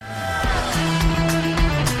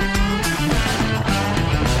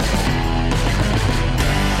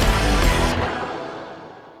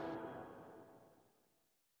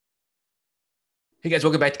Hey guys,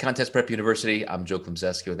 welcome back to Contest Prep University. I'm Joe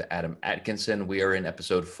Klimzeski with Adam Atkinson. We are in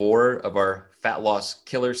episode 4 of our Fat Loss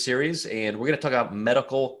Killer series, and we're going to talk about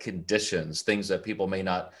medical conditions, things that people may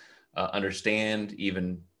not understand,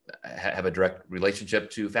 even have a direct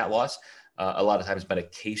relationship to fat loss. A lot of times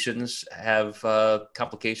medications have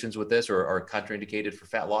complications with this or are contraindicated for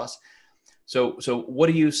fat loss. So what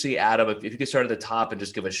do you see, Adam, if you could start at the top and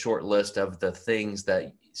just give a short list of the things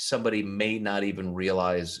that somebody may not even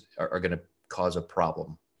realize are going to cause a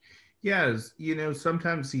problem? Yes,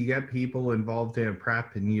 sometimes you get people involved in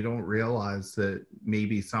prep and you don't realize that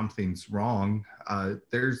maybe something's wrong.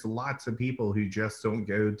 There's lots of people who just don't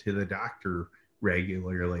go to the doctor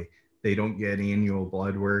regularly. They don't get annual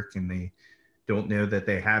blood work and they don't know that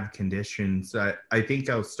they have conditions. I think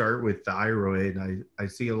I'll start with thyroid. I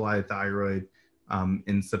see a lot of thyroid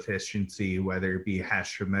insufficiency, whether it be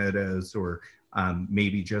Hashimoto's or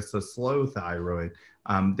maybe just a slow thyroid.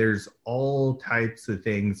 There's all types of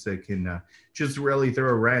things that can just really throw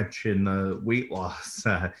a wrench in the weight loss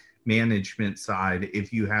management side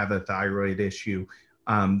if you have a thyroid issue.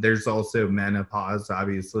 There's also menopause.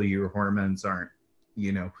 Obviously, your hormones aren't,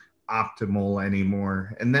 optimal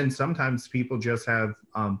anymore. And then sometimes people just have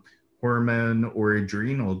hormone or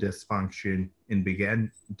adrenal dysfunction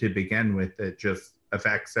to begin with that just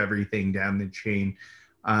affects everything down the chain.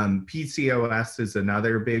 PCOS is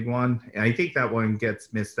another big one. And I think that one gets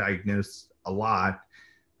misdiagnosed a lot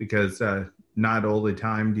because not all the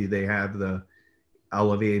time do they have the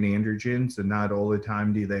elevated androgens and not all the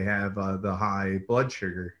time do they have the high blood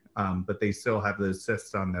sugar, but they still have the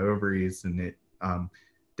cysts on the ovaries, and it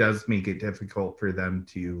does make it difficult for them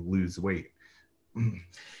to lose weight.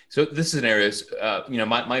 So this is an area,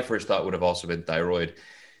 my first thought would have also been thyroid.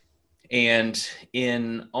 And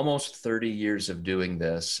in almost 30 years of doing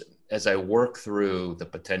this, as I work through the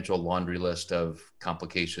potential laundry list of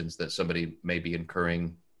complications that somebody may be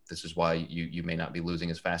incurring, this is why you may not be losing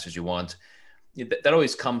as fast as you want. That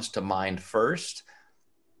always comes to mind first,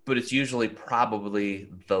 but it's usually probably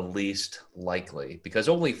the least likely because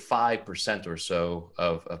only 5% or so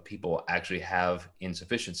of people actually have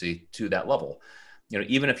insufficiency to that level.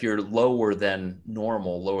 Even if you're lower than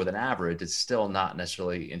normal, lower than average, it's still not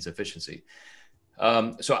necessarily insufficiency.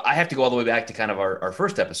 So I have to go all the way back to kind of our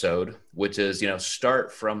first episode, which is,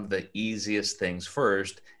 start from the easiest things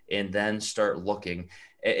first and then start looking.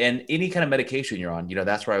 And any kind of medication you're on,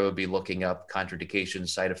 that's where I would be looking up contraindications,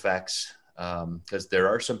 side effects, because there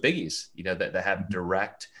are some biggies, that have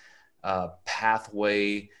direct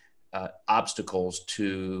pathway obstacles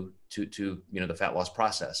to the fat loss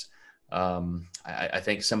process. I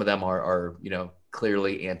think some of them are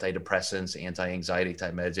clearly antidepressants, anti-anxiety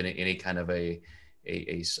type meds, and any kind of a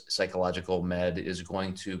psychological med is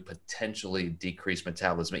going to potentially decrease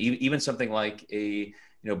metabolism. Even something like a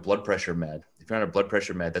blood pressure med. If you're on a blood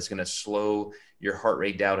pressure med, that's going to slow your heart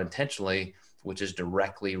rate down intentionally, which is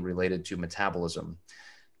directly related to metabolism.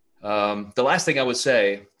 The last thing I would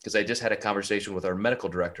say, because I just had a conversation with our medical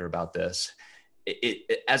director about this,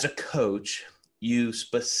 as a coach, you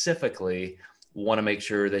specifically want to make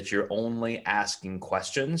sure that you're only asking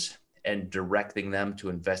questions and directing them to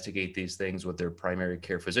investigate these things with their primary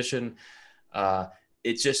care physician.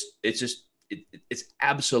 It's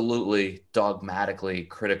absolutely dogmatically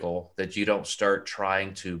critical that you don't start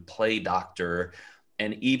trying to play doctor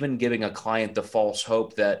and even giving a client the false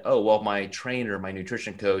hope that, oh, well, my trainer, my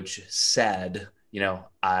nutrition coach said,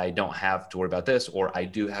 I don't have to worry about this, or I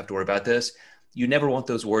do have to worry about this. You never want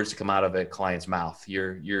those words to come out of a client's mouth.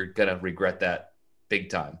 You're going to regret that big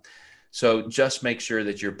time. So just make sure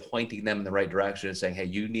that you're pointing them in the right direction and saying, hey,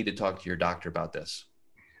 you need to talk to your doctor about this.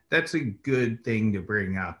 That's a good thing to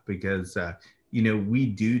bring up because, we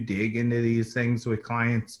do dig into these things with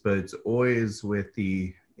clients, but it's always with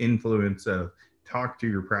the influence of talk to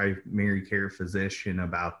your primary care physician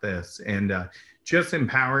about this and just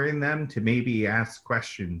empowering them to maybe ask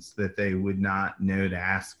questions that they would not know to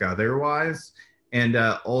ask otherwise. And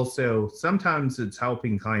also sometimes it's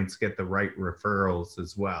helping clients get the right referrals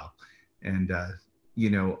as well. And,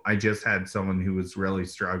 I just had someone who was really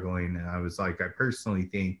struggling and I was like, I personally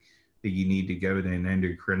think that you need to go to an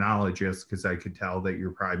endocrinologist because I could tell that your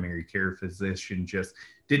primary care physician just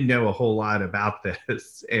didn't know a whole lot about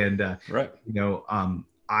this. And, right.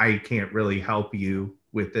 I can't really help you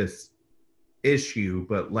with this issue,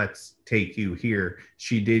 but let's take you here.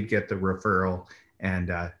 She did get the referral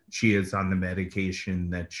and she is on the medication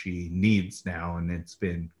that she needs now. And it's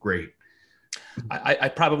been great. I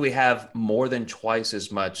probably have more than twice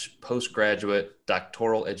as much postgraduate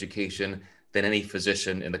doctoral education than any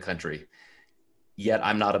physician in the country. Yet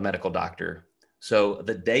I'm not a medical doctor. So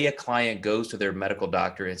the day a client goes to their medical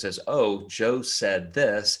doctor and says, "Oh, Joe said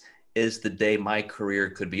this," is the day my career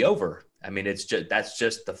could be over. I mean, that's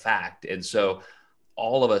just the fact. And so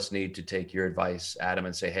all of us need to take your advice, Adam,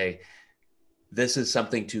 and say, "Hey, this is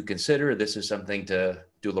something to consider. This is something to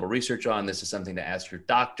do a little research on. This is something to ask your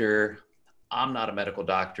doctor. I'm not a medical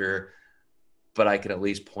doctor, but I can at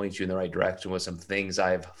least point you in the right direction with some things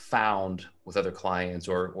I've found with other clients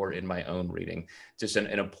or in my own reading." Just an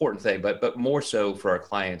important thing, but more so for our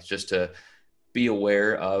clients, just to be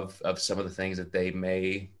aware of some of the things that they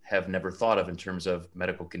may have never thought of in terms of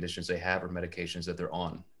medical conditions they have or medications that they're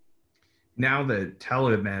on. Now that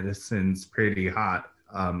telemedicine's pretty hot,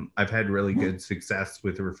 I've had really good success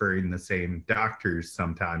with referring the same doctors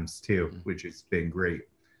sometimes too, which has been great.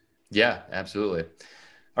 Yeah, absolutely.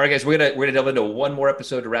 All right, guys, we're gonna delve into one more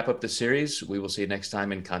episode to wrap up the series. We will see you next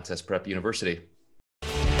time in Contest Prep University.